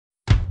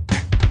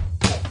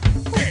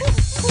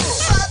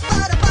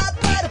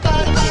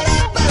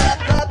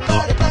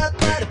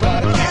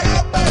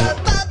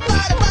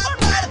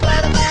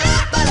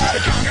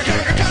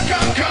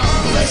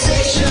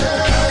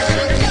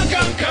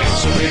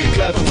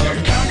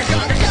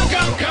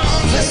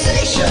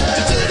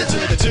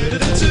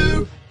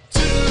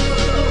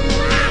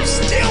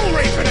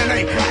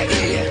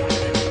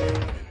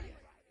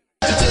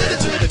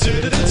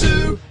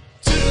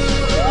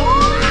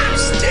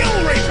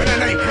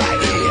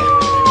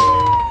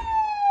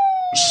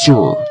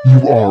Sir,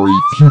 you are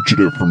a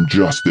fugitive from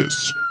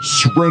justice.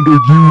 Surrender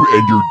you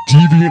and your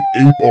deviant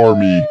ape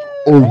army,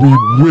 or we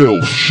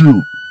will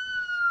shoot.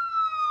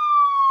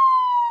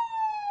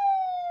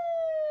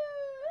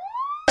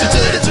 You're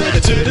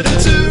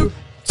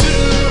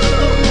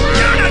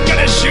not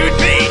gonna shoot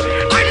me!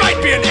 I might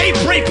be an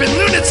ape-raping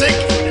lunatic,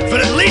 but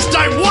at least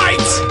I'm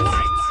white!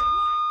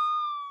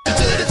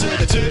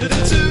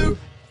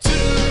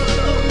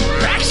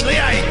 Actually,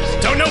 I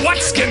don't know what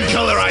skin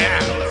color I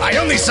am. I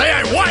only say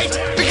I'm white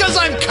because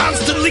I'm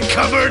constantly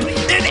covered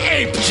in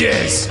ape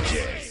jizz.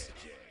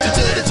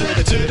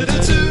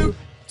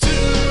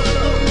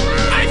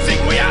 I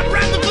think we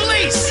outran the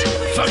police!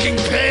 Fucking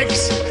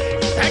pigs!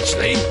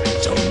 Actually,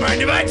 don't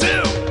mind if I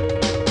do!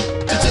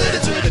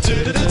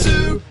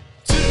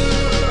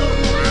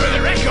 For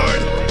the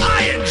record,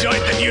 I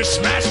enjoyed the new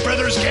Smash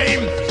Brothers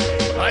game.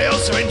 I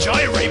also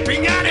enjoy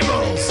raping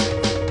animals.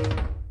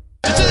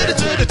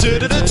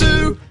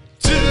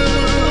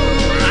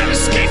 I've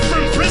escaped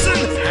from prison,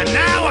 and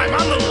now I'm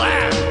on the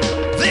lam.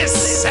 This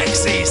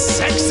sexy,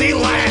 sexy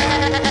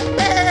lamb.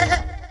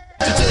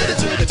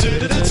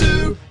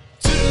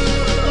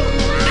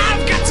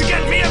 I've got to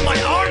get me and my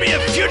army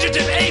of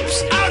fugitive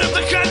apes out of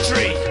the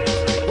country.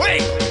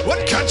 Wait,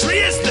 what country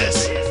is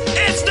this?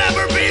 It's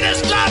never been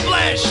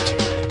established.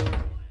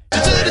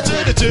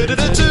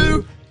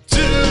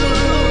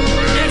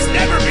 It's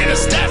never been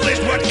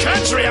established what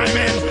country I'm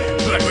in,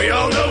 but we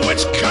all know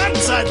which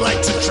cunts I'd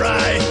like to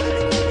try.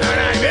 And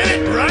I'm in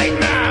it right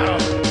now.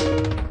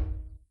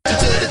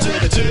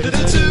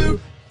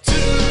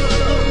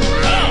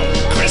 Oh,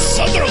 Chris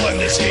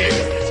Sutherland is here.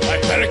 I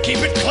better keep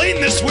it clean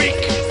this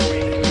week.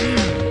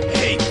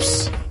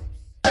 Apes.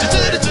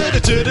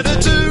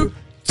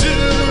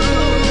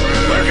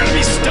 We're gonna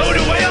be stowed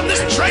away on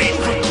this train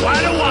for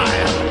quite a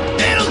while.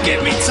 It'll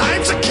give me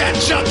time to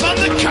catch up on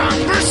the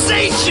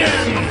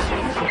Kongversation.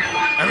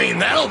 I mean,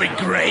 that'll be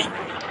great.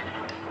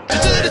 I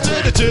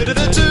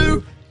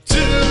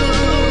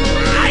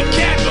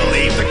can't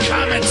believe the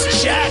comments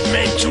Chad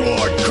made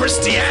toward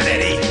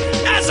Christianity.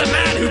 As a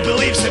man who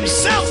believes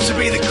himself to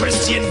be the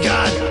Christian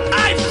God,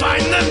 I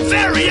find them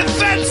very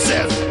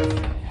offensive.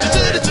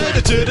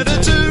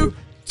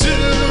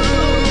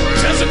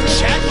 Doesn't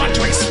Chad want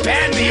to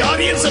expand the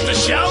audience of the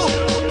show?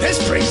 This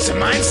brings to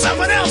mind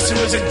someone else who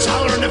was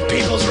intolerant of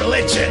people's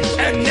religion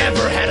and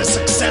never had a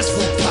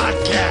successful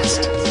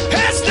podcast.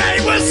 His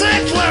name was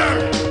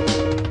Hitler!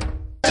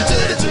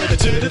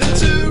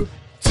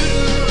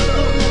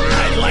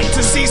 I'd like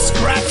to see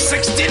Scrap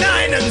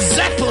 69 and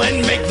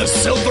Zeppelin make the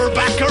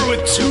silverbacker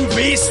with two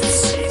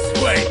beasts.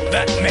 Wait,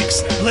 that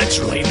makes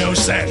literally no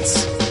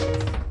sense.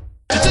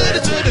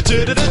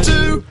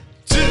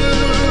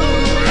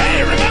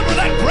 Hey, remember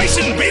that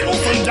Grayson Beetle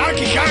from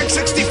Donkey Kong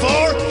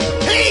 64?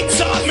 He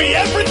taught me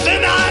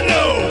everything I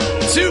know!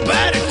 Too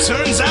bad it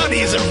turns out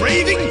he's a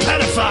raving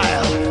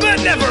pedophile.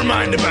 But never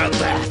mind about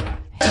that.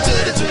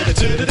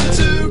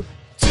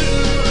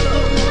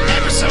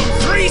 Episode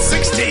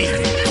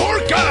 316. For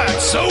God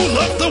so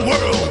loved the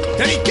world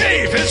that he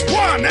gave his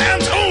one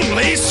and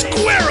only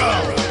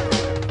squirrel.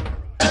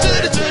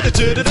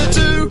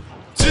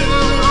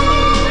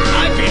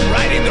 I've been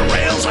riding the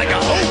rails like a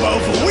hobo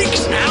for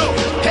weeks now.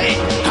 Hey,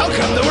 how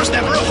come there was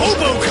never a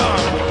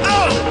HoboCon?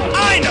 Oh,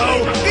 I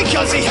know,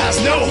 because he has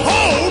no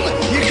home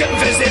you can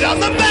visit on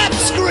the map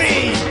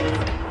screen.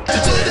 The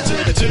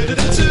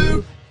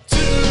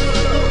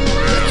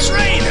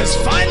train has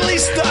finally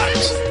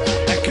stopped.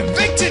 A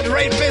convicted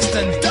rapist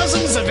and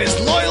dozens of his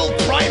loyal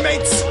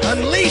primates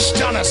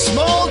unleashed on a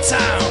small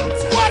town.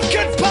 What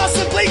could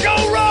possibly go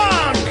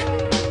wrong?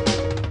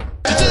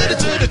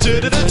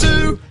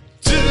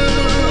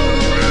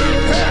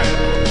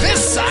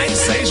 This sign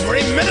says we're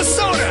in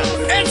Minnesota.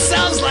 It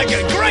sounds like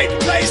a great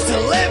place to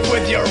live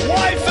with your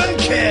wife and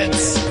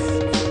kids.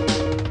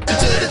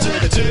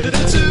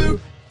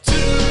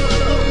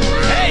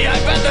 Hey, I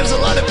bet there's a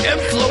lot of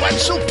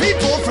influential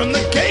people from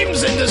the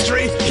games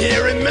industry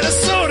here in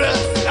Minnesota.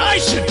 I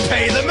should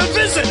pay them a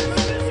visit.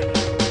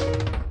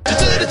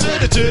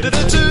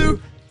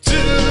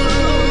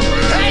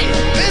 Hey,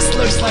 this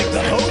looks like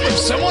the home of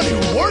someone who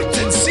worked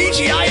in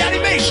CGI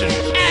animation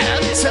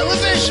and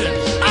television.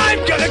 I'm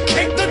gonna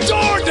kick the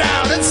door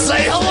down and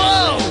say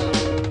hello.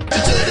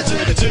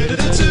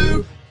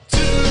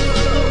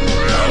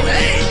 Oh,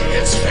 hey,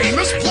 it's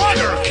famous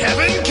blogger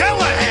Kevin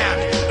Callahan.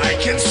 I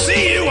can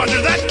see you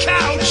under that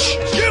couch.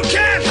 You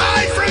can't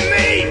hide from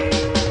me.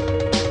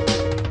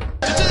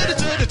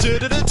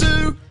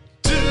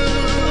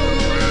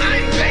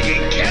 I'm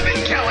begging Kevin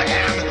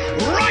Callahan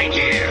right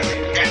here.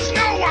 There's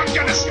no one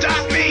gonna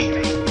stop me.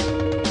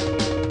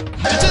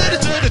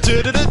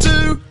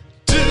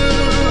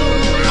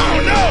 Oh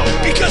no,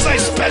 because I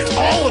spent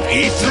all of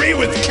E3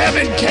 with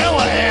Kevin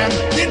Callahan,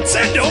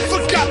 Nintendo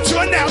forgot to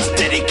announce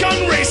Diddy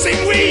Kong Racing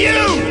Wii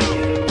U.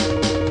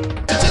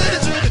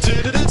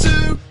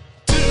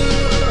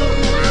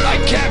 I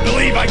can't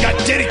believe I got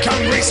Diddy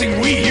Kong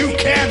Racing Wii U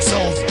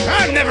cancelled.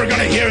 I'm never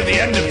gonna hear the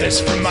end of this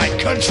from my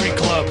country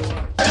club.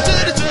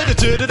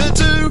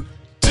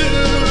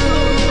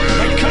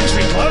 My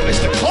country club is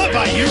the club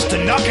I used used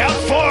to knock out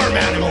farm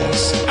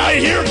animals. I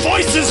hear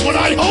voices when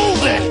I hold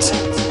it.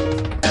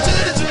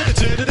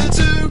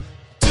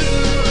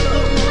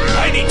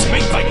 I need to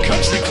make my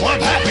country club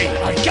happy.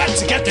 I've got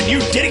to get the new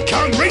Diddy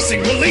Kong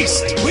Racing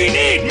released. We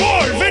need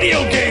more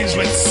video games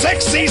with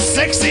sexy,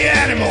 sexy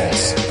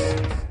animals.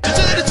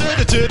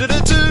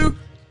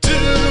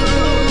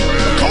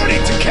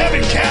 According to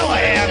Kevin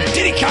Callahan,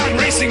 Diddy Kong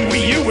Racing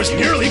Wii U was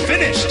nearly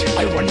finished.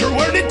 I wonder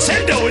where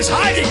Nintendo is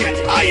hiding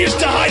it. I used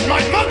to hide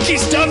my monkey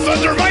stuff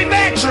under my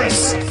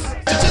mattress.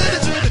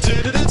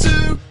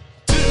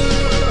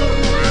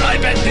 I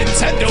bet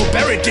Nintendo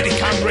buried Diddy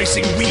Kong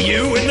Racing Wii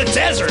U in the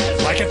desert,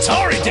 like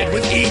Atari did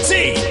with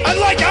E.T., and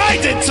like I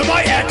did to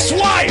my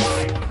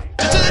ex-wife.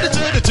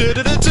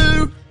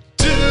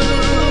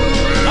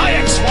 My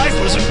ex-wife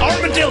was an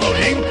armadillo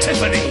named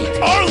Tiffany.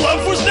 Our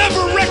love was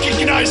never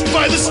recognized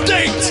by the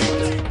state.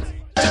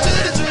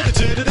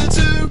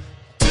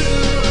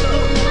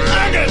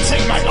 I'm gonna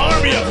take my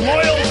army of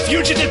loyal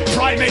fugitive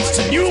primates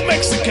to New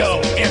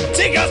Mexico and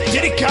dig up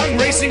Diddy Kong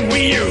Racing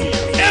Wii U.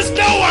 There's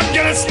no one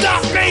gonna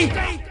stop me!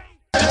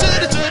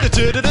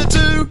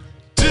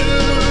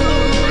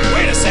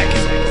 Wait a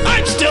second,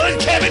 I'm still in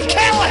Kevin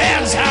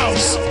Callahan's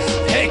house!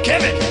 Hey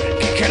Kevin,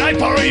 can I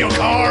borrow your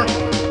car?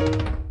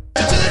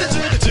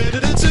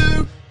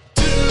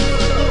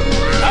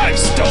 I've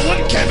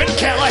stolen Kevin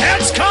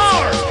Callahan's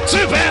car!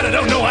 Too bad I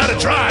don't know how to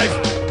drive.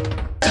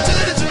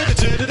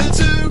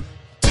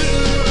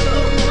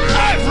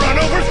 I've run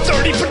over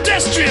 30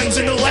 pedestrians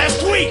in the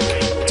last week.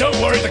 Don't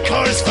worry, the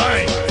car is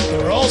fine.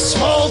 They're all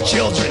small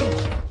children.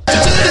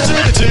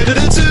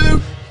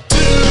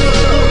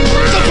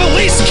 The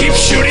police keep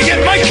shooting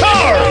at my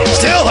car!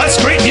 Still, that's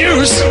great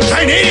news!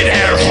 I needed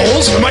air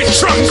holes for my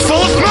trunk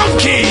full of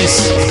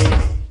monkeys!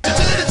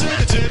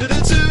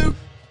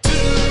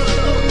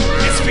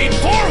 It's been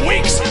 4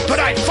 weeks, but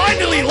I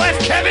finally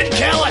left Kevin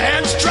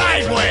Callahan's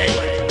driveway!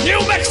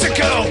 New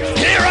Mexico,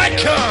 here I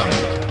come!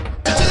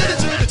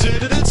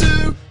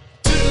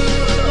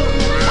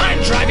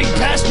 I'm driving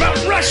past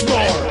Mount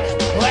Rushmore!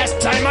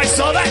 Last time I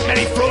saw that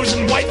many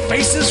frozen white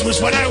faces was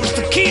when I was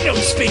the keynote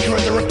speaker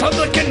at the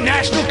Republican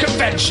National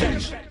Convention.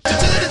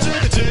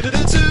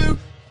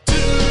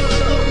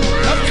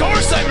 Of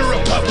course I'm a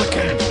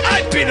Republican.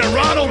 I've been a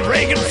Ronald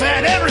Reagan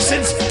fan ever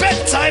since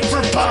Bedtime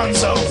for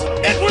Bonzo.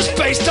 It was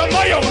based on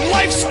my own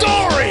life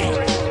story.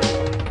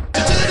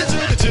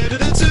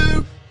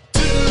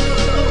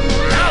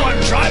 Now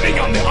I'm driving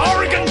on the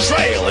Oregon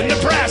Trail in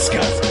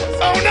Nebraska.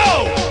 Oh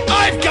no,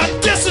 I've got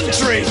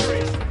dysentery.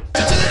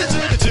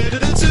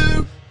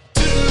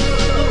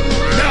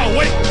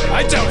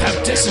 I don't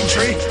have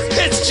dysentery.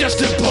 It's just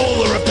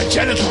Ebola of the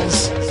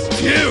genitals.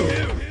 Phew.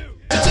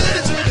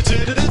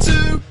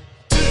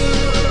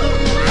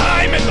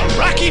 I'm in the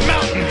Rocky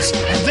Mountains,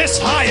 and this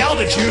high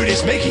altitude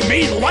is making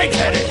me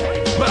lightheaded.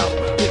 Well,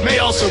 it may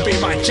also be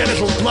my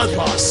genital blood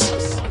loss.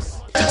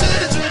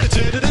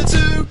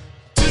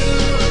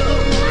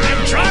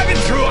 I'm driving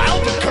through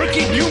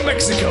Albuquerque, New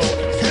Mexico,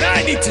 and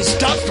I need to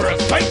stop for a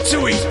bite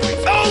to eat.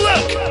 Oh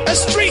look, a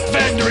street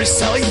vendor is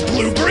selling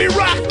blueberry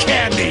rock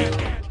candy.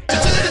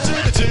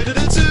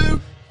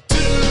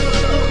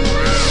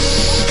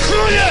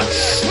 Oh yeah,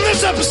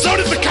 this episode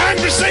of the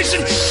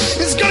Kongversation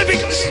is gonna be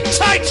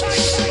tight.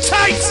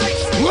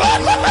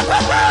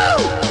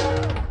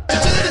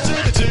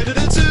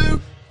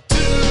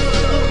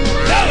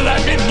 Now that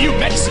I'm in New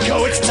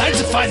Mexico, it's time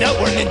to find out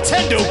where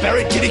Nintendo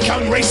buried Diddy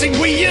Kong Racing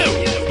Wii U.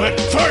 But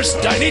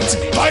first, I need to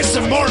buy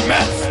some more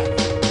meth.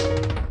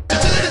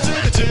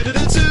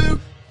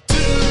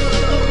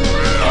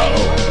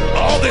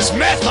 This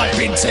meth I've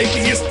been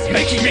taking is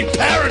making me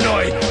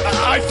paranoid.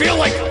 I feel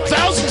like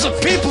thousands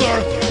of people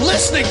are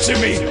listening to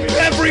me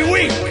every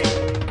week.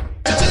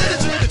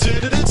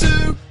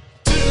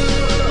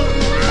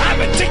 I'm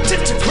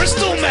addicted to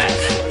crystal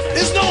meth.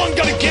 Is no one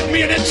gonna give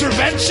me an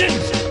intervention?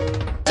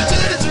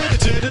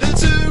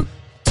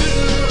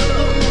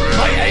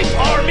 My ape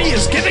army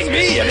is giving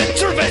me an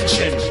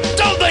intervention.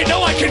 Don't they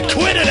know I can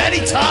quit at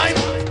any time?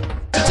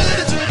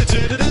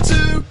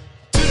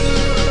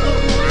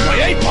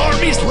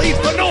 Army's Leaf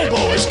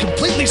Bonobo has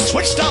completely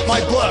switched out my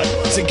blood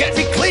to get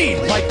me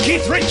clean like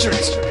Keith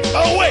Richards.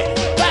 Oh wait,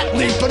 that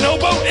Leaf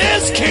Bonobo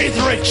is Keith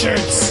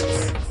Richards!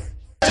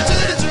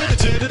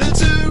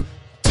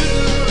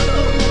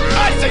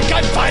 I think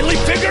I finally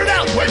figured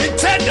out where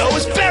Nintendo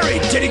has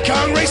buried Diddy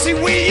Kong Racing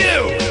Wii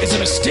U. It's a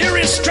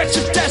mysterious stretch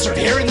of desert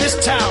here in this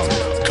town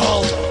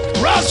called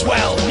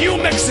Roswell, New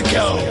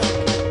Mexico.